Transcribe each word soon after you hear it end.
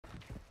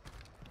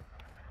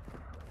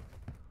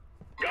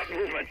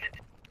movement.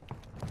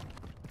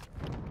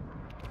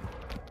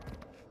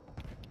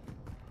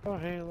 Oh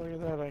hey, look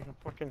at that! I can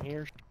fucking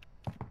hear.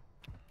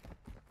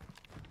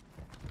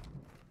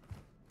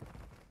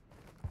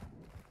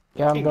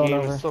 Yeah, I'm going Game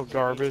over. is so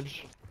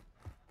garbage.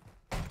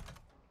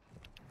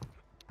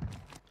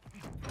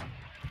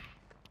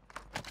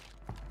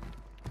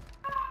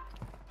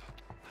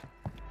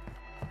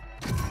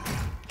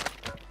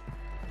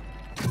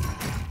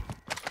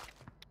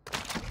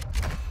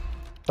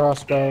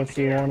 Crossbow if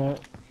you want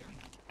it.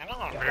 You know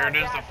how rare it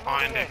is to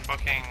find a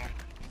fucking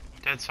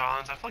dead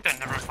silence? I feel like I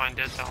never find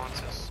dead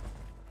silences.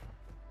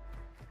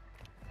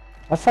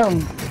 I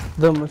found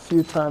them a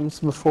few times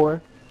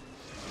before.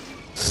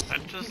 I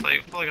just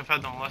like feel like I've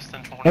had them less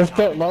than 20 Let's times.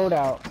 get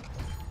loadout.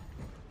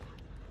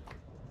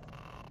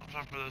 What's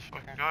up for this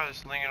fucking guy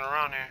that's lingering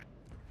around here?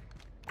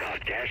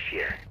 Got gas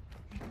here.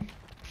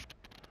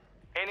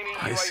 Enemy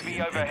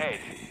UAV overhead.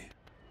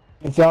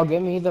 If y'all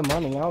give me the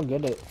money, I'll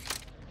get it.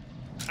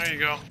 There you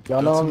go.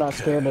 Y'all know I'm not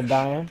scared of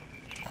dying.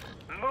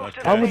 Move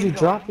to How the would you safe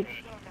drop it?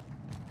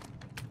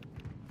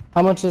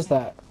 How much is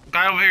that?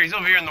 Guy over here, he's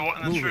over here in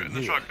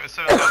the truck. I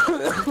said,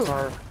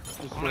 Car.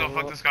 I'm gonna go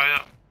fuck this guy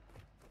up.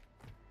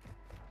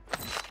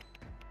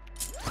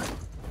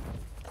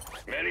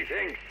 Many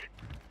thanks.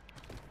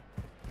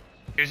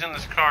 He's in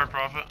this car,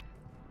 Prophet.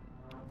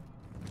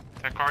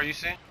 That car you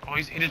see? Oh,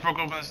 he just broke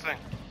open this thing.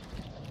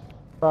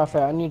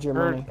 Prophet, I need your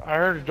money. I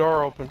heard a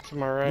door open to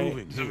my right.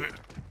 He's over here.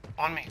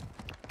 On me.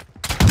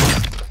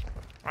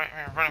 Right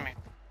here in front of me.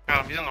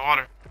 Got him, he's in the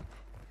water.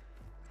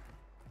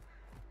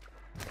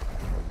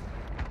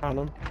 Found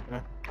him.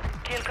 Yeah.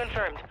 Kill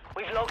confirmed.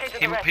 We've located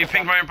He the rest pinged of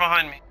them. right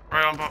behind me.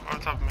 Right on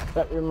top of me.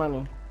 Got your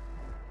money.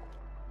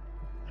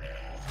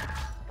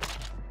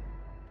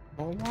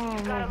 Hold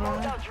on, Got a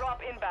loadout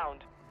drop inbound.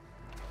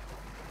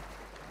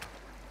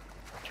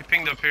 He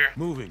pinged up here.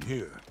 Moving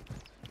here.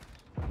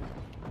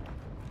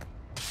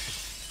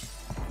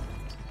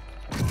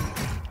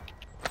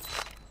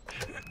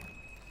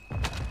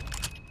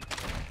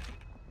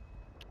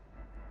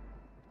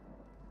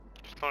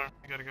 Just tell him,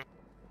 you gotta go.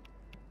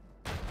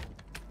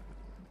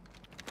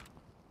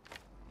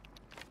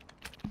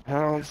 I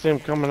don't see him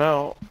coming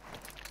out.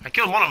 I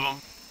killed one of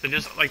them. They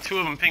just, like, two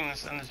of them pinged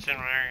in this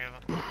general area.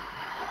 Though.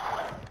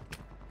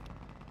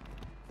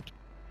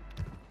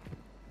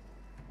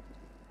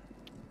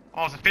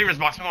 Oh, it's a favorites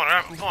box. I'm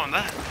going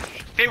that.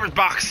 Favorites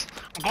box.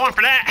 I'm going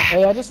for that.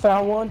 Hey, I just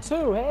found one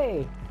too.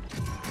 Hey.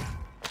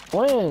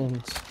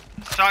 Wins.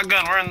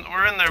 Shotgun.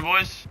 We're in there,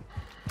 boys.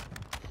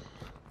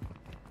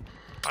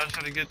 I just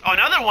had to get. Oh,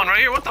 another one right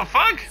here. What the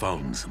fuck?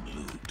 Found some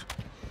loot.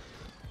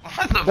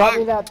 What the Drop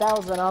me fuck? that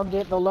 1,000. I'll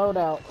get the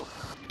loadout.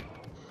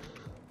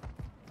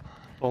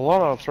 The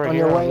loadout's right On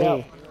here your on way me.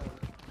 up.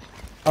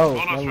 Oh, Hold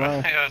on, never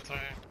mind. yeah, it's right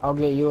here. I'll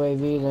get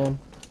UAV then.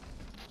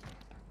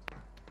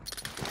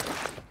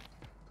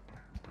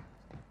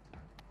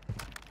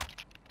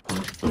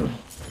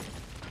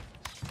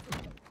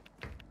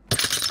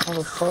 How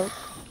the fuck?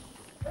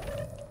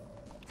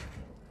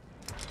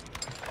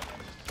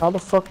 How the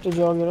fuck did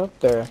y'all get up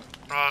there?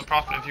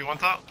 Prophet, if you want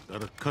that.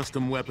 Got a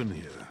custom weapon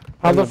here.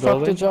 How In the the fuck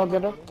building? did y'all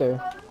get up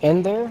there?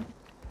 In there?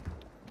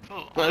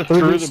 Oh, Through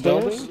Through these the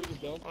stairs?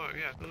 building? oh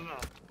yeah, go down.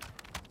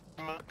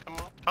 Come on, come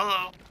on.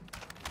 Hello.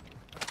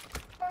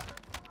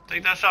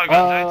 Take that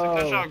shotgun, Jay.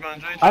 Take that shotgun,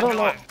 Jay. Change I don't your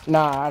know. life.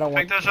 Nah, I don't want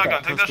Take that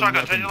shotgun. Take that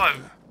shotgun. Change your life.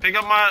 Pick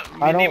up my.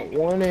 I don't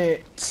want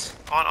it.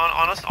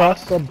 On us. On Fuck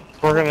us. the.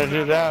 We're gonna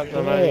do that,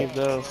 then I need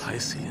this. I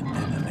see an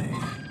enemy.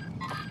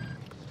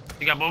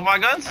 You got both my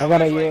guns? I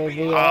got a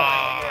UAV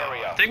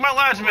out. Take my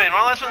last man.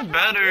 My last one's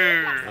Got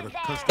better. a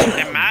custom It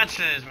weapon.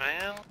 matches,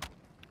 man.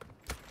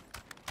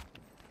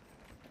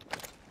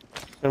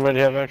 Anybody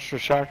have extra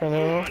shotgun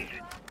ammo?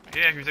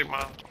 Yeah, if you take my.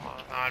 No,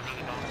 I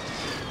really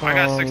don't. I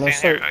got 16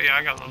 let's here. see. Yeah,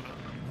 I got a little bit.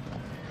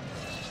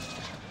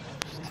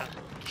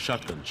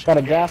 Shotgun. Got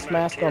a gas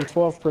mask on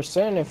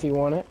 12% if you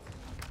want it.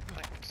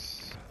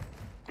 Thanks.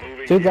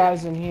 Moving Two here.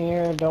 guys in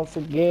here, don't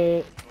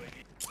forget.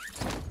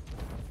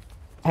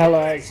 Hello,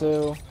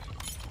 Atsu.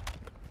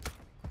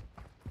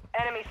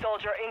 Enemy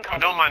soldier Oh, incoming.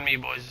 don't mind me,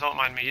 boys. Don't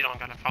mind me. You don't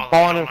gotta follow.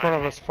 Falling Don't in front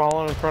mind of us,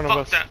 falling in front of Fuck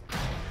us. that.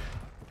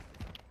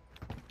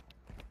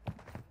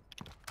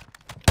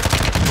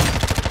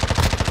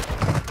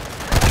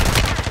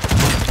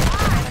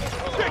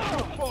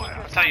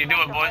 That's how you do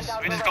it, boys.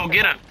 We just go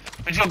get him.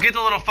 We just go get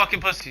the little fucking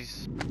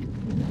pussies.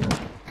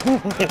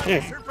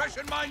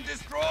 Suppression mine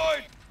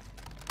destroyed.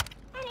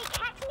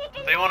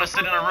 They want to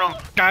sit in a room.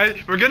 Guys,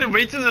 we're gonna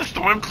wait till the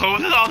storm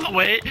closes all the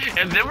way,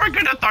 and then we're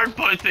gonna start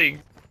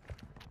pushing.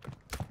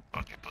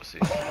 Fucking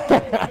pussies.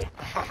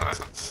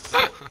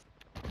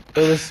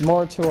 It was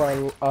more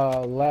to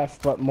our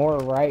left, but more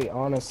right,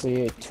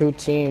 honestly. Two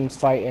teams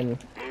fighting.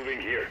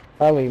 Moving here.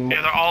 Probably more.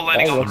 Yeah, they're all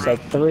landing That on the looks roof.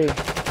 like three.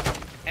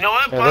 You know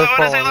what? Yeah, What they're did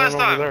I say falling last in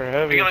over time? there,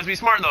 heavy. We're gonna be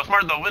smart though.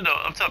 Smart though. Window.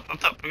 Up top. Up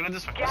top. We're gonna do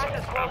this way. This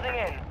Gas is way. closing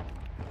in.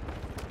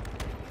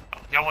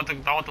 Y'all want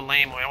the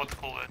lame way. I want the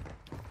cool way.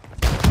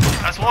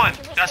 That's one.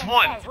 That's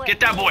one. Get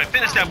that boy.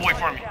 Finish that boy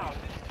for me.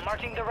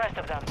 Marking the rest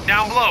of them.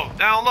 Down low.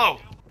 Down low.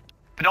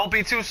 But don't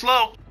be too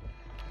slow.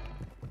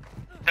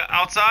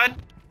 Outside?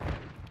 He's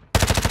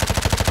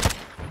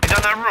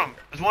down that room.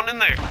 There's one in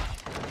there.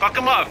 Fuck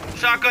him up.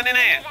 Shotgun in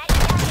hand.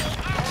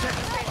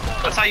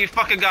 That's how you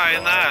fuck a guy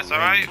in the ass,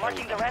 alright?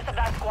 Marking the rest of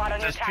that squad on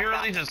your Just attack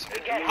purely map. just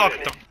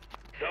fuck them.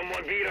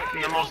 Someone beat us In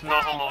here. the most no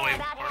homo way, of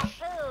About course. have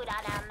food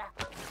on 'em.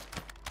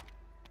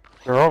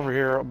 They're over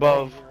here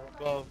above.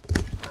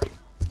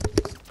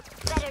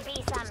 Better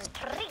be some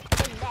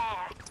treats in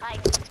there.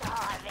 I'm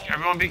starving.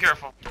 Everyone be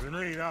careful.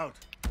 Grenade out.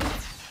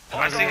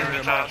 I see his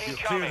bitch ass. You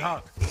cleared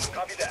hot.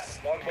 Copy that.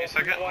 Give me a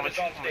second. I'm with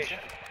you.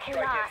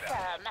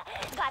 Awesome.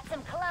 Got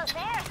some close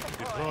air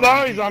support.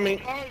 No, he's on me.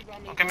 Okay,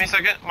 give me a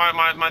second.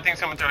 My thing's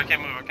coming through. I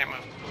can't move.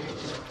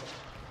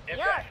 You're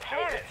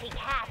pretty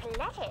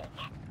athletic.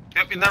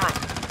 Yep, in that room.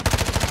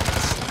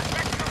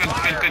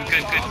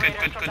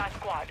 Good. From that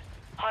squad.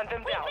 Hunt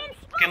them down.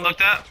 Getting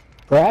looked at.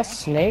 Grass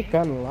snake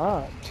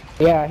unlocked.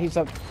 Yeah, he's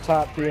up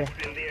top here.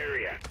 In the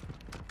area.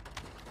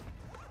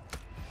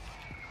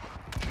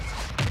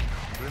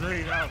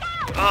 Grenade out.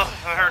 Oh,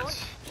 that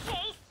hurts.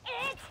 Taste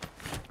it.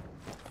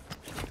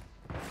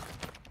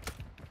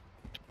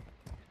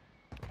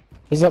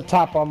 He's up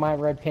top on my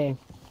red ping.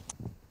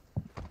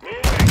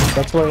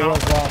 That's where he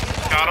was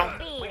last. Got him.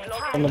 Being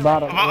On the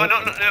bottom. Oh,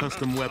 no.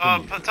 Custom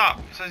weapon. Top.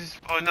 It says he's,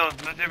 oh no,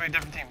 different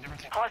team.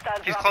 Hostile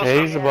He's drop close.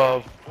 Yeah, he's in.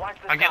 above. Watch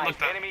the I get skies.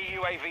 looked at. Enemy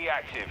UAV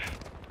active.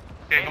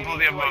 Yeah,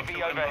 completely above.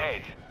 UAV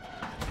overhead.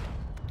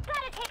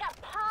 Gotta take a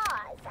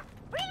pause.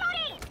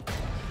 Reloading.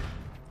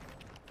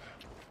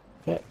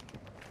 Yeah.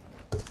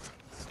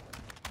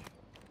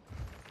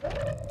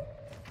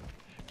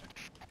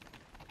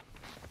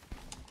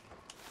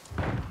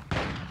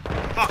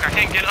 Fuck, I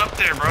can't get up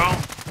there, bro.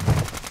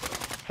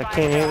 I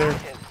can't either.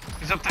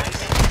 He's up there.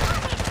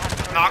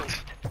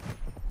 Knocked.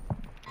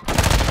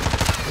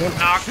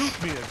 Knocked.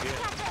 Shoot me again. Use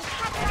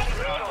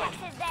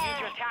Use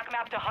your attack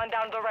map to hunt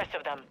down the rest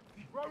of them.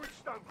 Throwing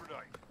stun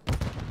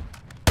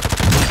grenade.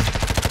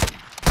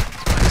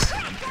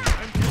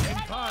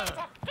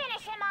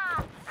 Finish him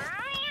off.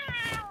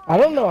 I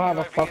don't know how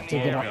the fuck to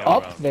get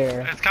up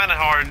there. It's kind of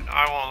hard.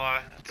 I won't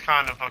lie. It's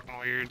kind of fucking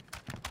weird.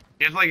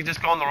 You have to like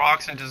just go on the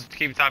rocks and just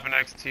keep typing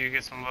X until you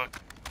get some luck.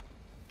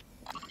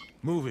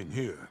 Moving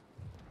here.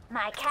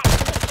 My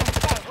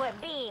calculation says we're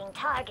being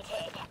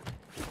targeted.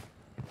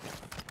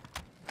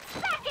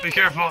 Be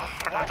careful.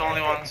 We're not the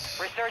only ones.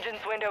 Resurgence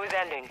window is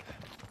ending.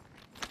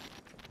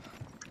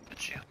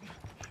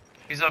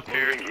 He's up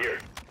here. Moving here.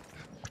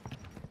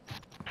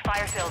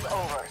 Fire sales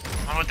over.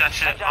 I'm with that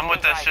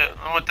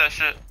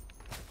shit.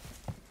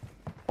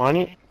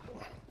 Money?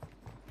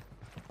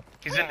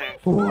 He's in here.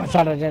 Ooh, I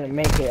thought I didn't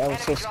make it. I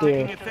was so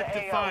scared.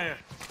 Effective fire.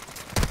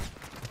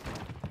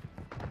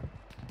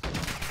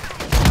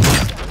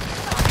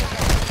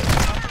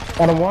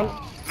 Got him one.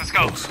 Let's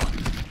go.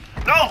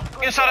 No!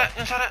 Get shot at.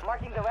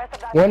 Marking the rest of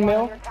that One squad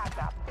mil. on your attack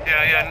map.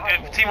 Yeah.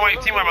 And team white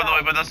by the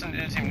way, but that's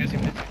new team.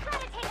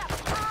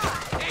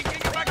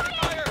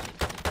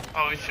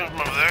 Oh, he's shooting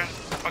from over there.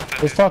 Fuck that.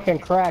 This Dude. fucking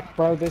crack,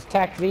 bro. This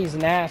TAC V's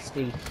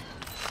nasty.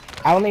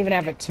 I don't even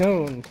have it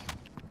tuned.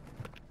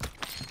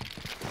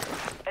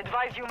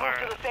 Advise you move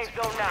Alright, to the safe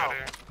zone let's now. get out of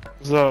here.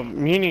 There's a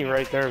muni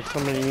right there. If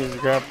somebody needs to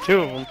grab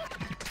two of them.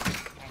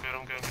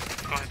 I'm good.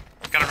 Go ahead.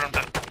 Gotta run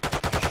that.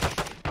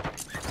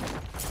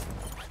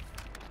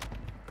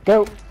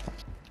 Go.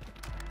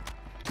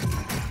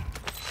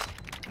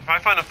 If I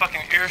find a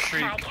fucking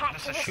airstream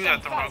just to shoot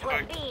at them real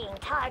quick,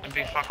 it'd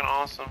be fucking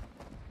awesome.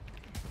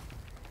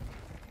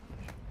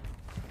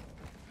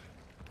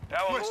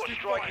 Our mortar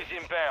strike is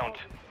inbound.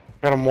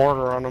 Got a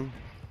mortar on them.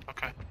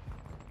 Okay.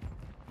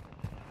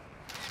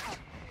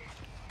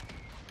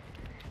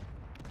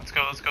 Let's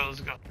go.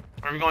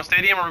 Are we going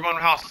stadium or are we going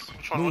house?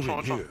 Which one?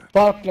 Moving here.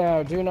 Fuck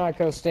no. Do not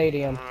go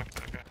stadium.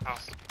 Okay,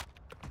 house.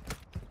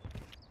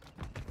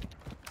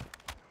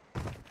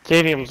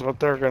 Stadium's what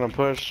they're gonna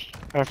push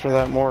after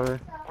that mortar.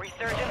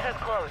 Resurgence has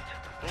closed.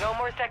 No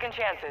more second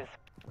chances.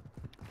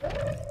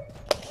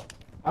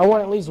 I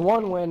want at least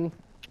one win.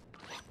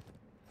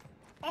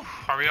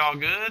 Are we all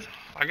good?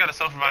 I got a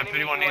self-revive if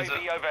Enemy anyone needs it.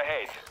 UAV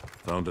overhead.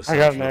 Found a I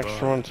got an self-revive.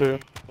 extra one too.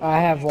 I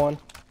have one.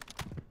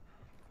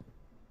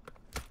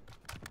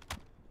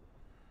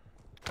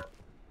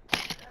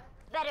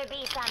 Better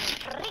be some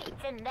treats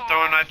in there.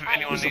 Throw a knife if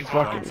anyone He's a needs it.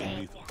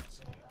 fucking-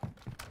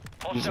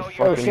 He's a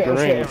Hostile Oh fucking shit, oh shit,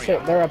 drain. oh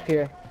shit. They're up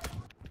here.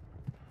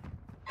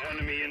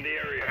 Enemy in the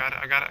area.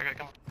 I got it.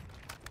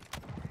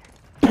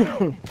 Come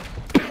on.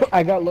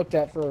 I got looked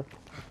at for.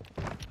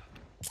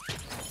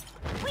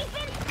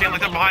 Can't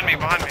look up behind me. You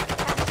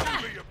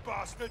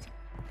bastard.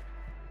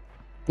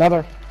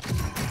 Another.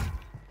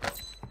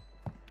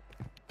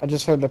 I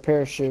just heard the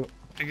parachute.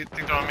 Think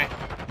they're on me.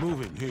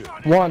 Moving here.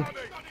 One.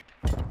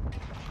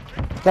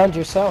 Gunned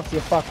yourself, you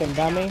fucking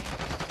dummy.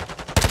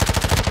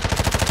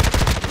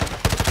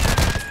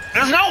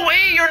 There's no way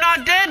you're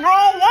not dead, bro.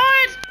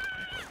 What?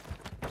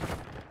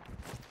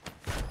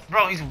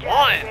 Bro, he's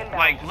one.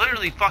 Like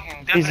literally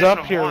fucking dead. He's up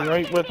here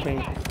right with me.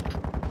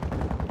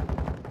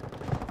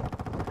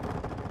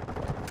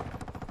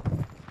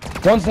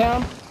 One's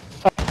down.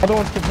 Other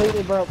one's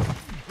completely broke.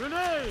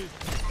 Grenade.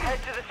 Head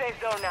to the safe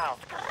zone now.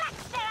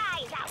 Scratch their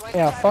eyes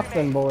Yeah, fuck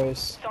them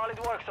boys. Solid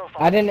work so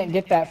far. I didn't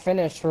get that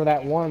finish for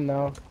that one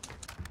though.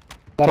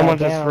 That Someone I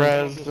just downed.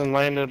 rezzed and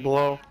landed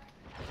below.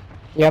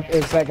 Yep,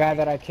 it's that guy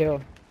that I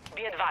killed.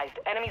 Be advised,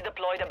 enemies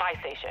deployed a buy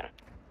station.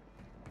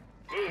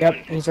 Yep,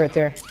 he's right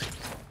there.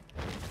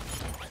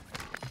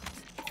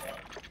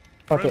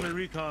 Fuck it. Friendly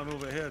recon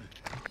overhead.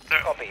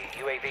 Copy.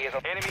 UAV is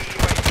on. Enemy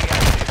UAV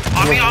active.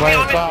 On me, on me, Right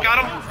on me. top.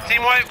 Got him.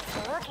 Team wipe.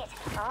 Look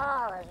at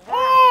all of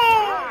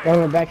that.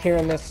 Going back here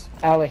in this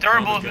alley.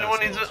 Durable if anyone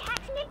needs it.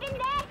 Catnip in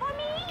there for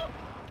me.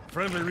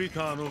 Friendly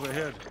recon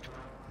overhead.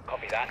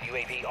 Copy that.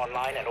 UAV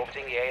online and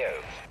orbiting the AO.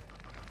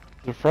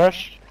 Is it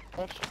fresh?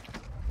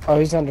 Oh,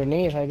 he's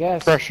underneath, I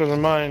guess. Fresher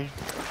than mine.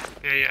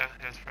 Yeah,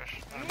 it's fresh.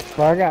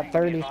 Well, I got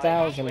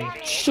 30,000.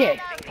 Shit!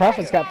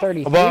 Prophet's got Above,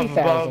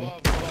 33,000.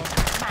 above.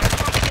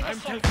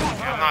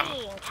 I'm not.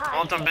 I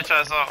want them bitch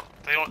ass out.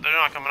 They're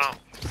not coming out.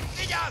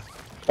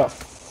 The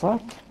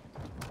fuck?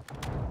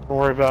 Don't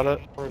worry about it.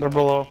 They're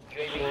below.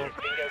 UAV is bingo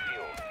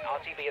fuel.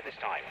 RTV at this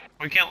time.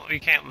 We can't let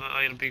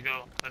it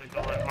go. Let it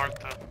go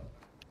unmarked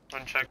though.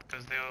 Unchecked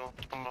because they'll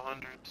come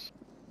hundreds.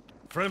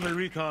 Friendly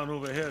recon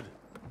overhead.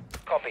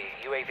 Copy.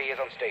 UAV is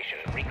on station.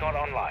 Recon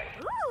online.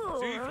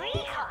 Ooh,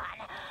 recon.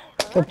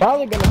 They're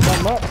probably gonna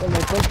come up when they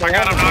think they I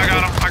got him.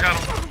 have I got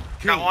him.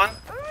 Got one.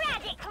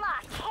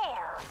 Radiclock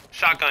kill.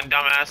 Shotgun,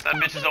 dumbass. That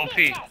bitch is OP,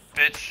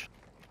 bitch.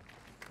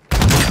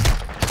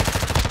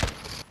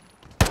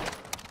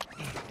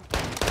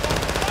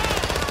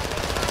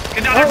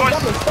 Get down there, Oh, boys.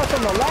 that was stuck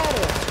on the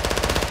ladder.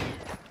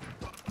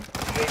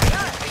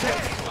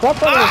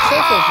 Stop on the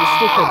circles, you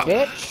stupid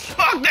bitch.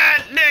 Fuck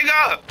that,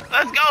 nigga.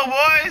 Let's go,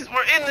 boys.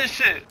 We're in this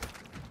shit.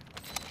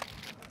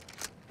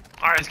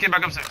 Alright, let's get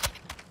back upstairs.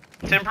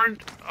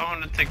 Tempered? I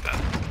want to take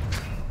that.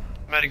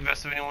 Medic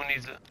vest if anyone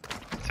needs it.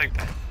 Take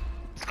that.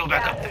 Let's go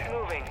back up there.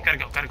 Moving. Gotta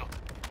go.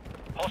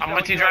 I'm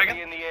with you, Hostile Dragon.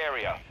 UAV in the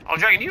area. Oh,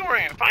 Dragon, you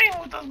weren't fighting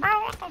with us,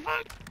 bro. What the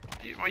fuck?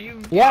 Were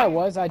you? Yeah, I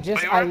was. I you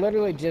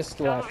literally just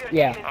left.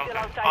 Yeah,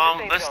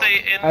 Okay. Let's stay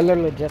in. I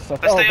literally just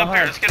left. Let's Oh, stay up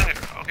here. behind. Let's get in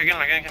here. Okay, get in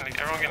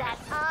there. Everyone get in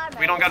here.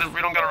 We don't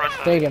gotta rush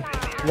that. Stadium.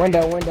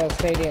 Window,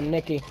 stadium,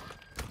 Nikki.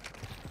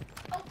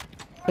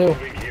 Two.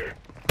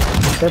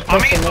 They're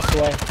pushing this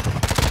way.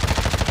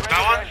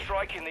 Got one.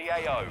 Strike in the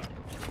AO.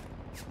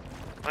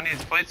 I need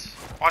his plates.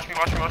 Watch me.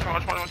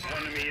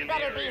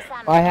 Better be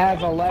some. I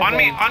have 11.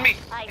 On me.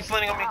 He's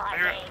landing on me. Right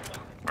here.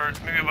 Or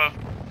maybe above.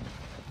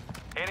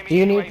 Enemy Do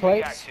you need UAV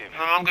plates? active.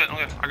 No, I'm good.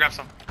 I grabbed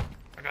some.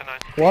 I got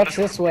 9. Watch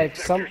this way.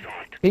 Some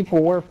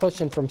people were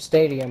pushing from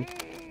stadium.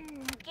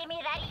 Give me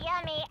that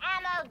yummy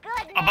ammo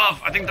goodness.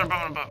 Above. I think they're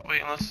above and above.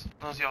 Wait, unless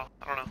y'all.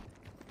 I don't know.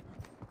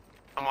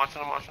 I'm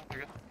watching.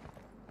 You're good.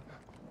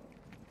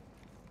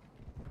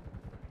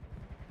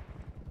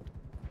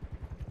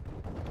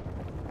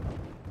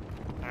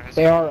 Alright,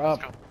 They are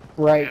let's up,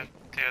 go. right.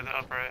 Yeah, they're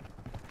up right.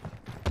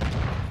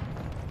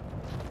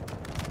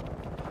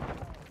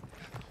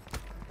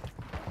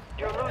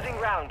 You're losing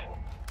ground.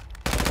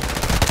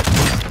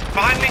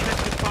 Behind me.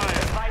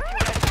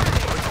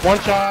 One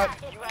shot.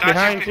 Got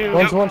Behind you. two.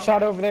 One's one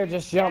shot over there,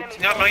 just jumped.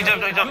 Yep, no, he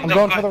jumped. I'm Go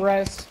going for ahead. the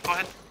res. Go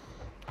ahead.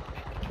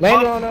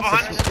 Landed Oh, on us.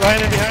 behind us.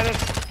 Landing behind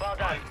us. Well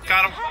done.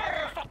 Got him.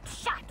 Perfect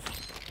shot.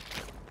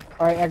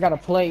 Alright, I got a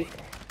plate.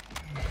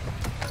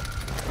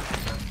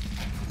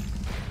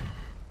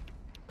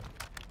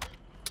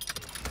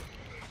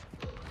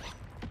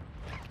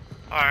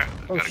 Alright.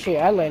 Oh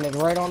shit, I landed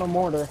right on a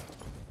mortar.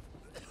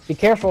 Be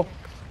careful.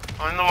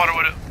 I'm in the water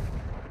with it.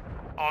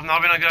 Oh, I've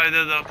not been a good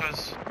idea though,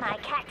 cause My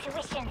cat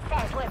tuition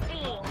says we're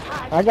being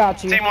targeted. I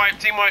got you. team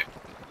wipe.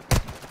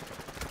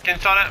 Getting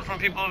shot at from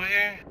people over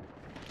here.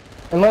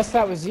 Unless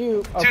that was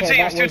you.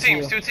 Okay, Two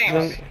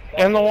teams.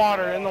 In the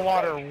water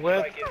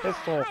with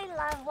pistol. I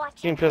love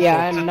watching. Team pistol.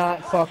 Yeah, I'm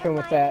not fucking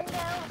with that.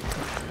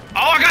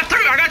 Oh, I got 3.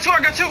 I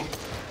got 2.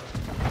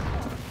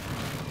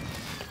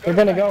 They're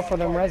gonna go for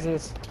them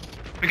reses.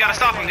 We gotta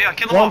stop him. Yeah,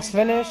 kill them One's all.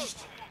 finished.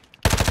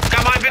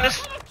 Got mine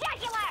finished.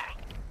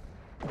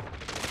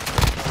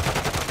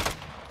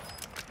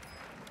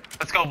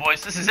 Let's go,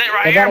 boys. This is it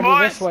right They here, gotta be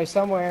boys. this way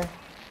somewhere.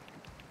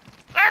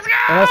 Let's go.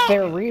 Unless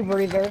they're a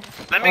rebreather.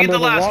 Let me get under the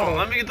last water. one.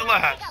 Let me get the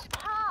last.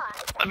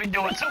 Let me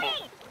do it to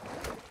him.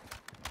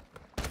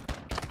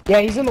 Yeah,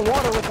 he's in the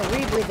water with a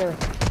rebreather.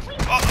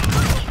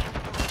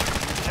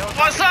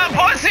 What's up,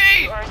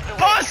 pussy?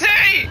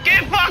 Pussy!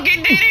 Get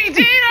fucking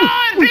DDT'd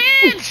on,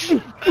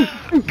 bitch!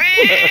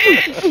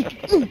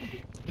 Bitch!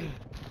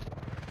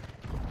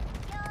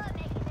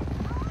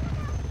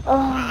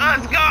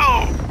 Let's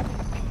go!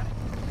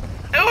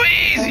 Too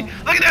easy!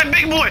 Look at that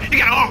big boy! He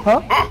got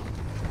Huh?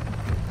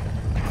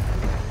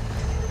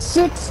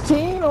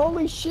 16?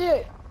 Holy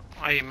shit!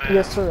 Hey man.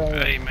 Yes, sir, I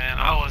am. Hey man,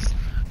 I was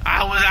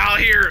out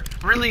here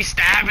really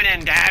stabbing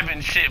and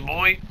dabbing shit,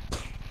 boy.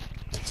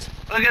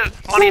 Look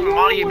at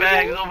money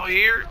bags over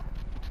here.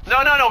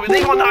 No, we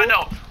leave on the high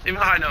note. Leave on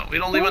the high note. We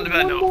don't leave on the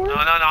bad note. No.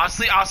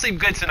 I'll sleep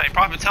good tonight.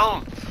 Prophet,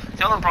 tell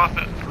him,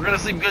 Prophet. We're gonna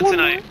sleep good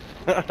tonight.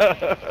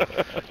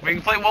 We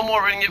can play one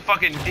more. We can get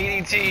fucking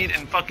DDT'd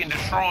and fucking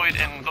destroyed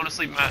and go to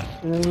sleep,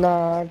 Matt.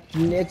 Nah,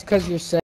 it's cause you're sad.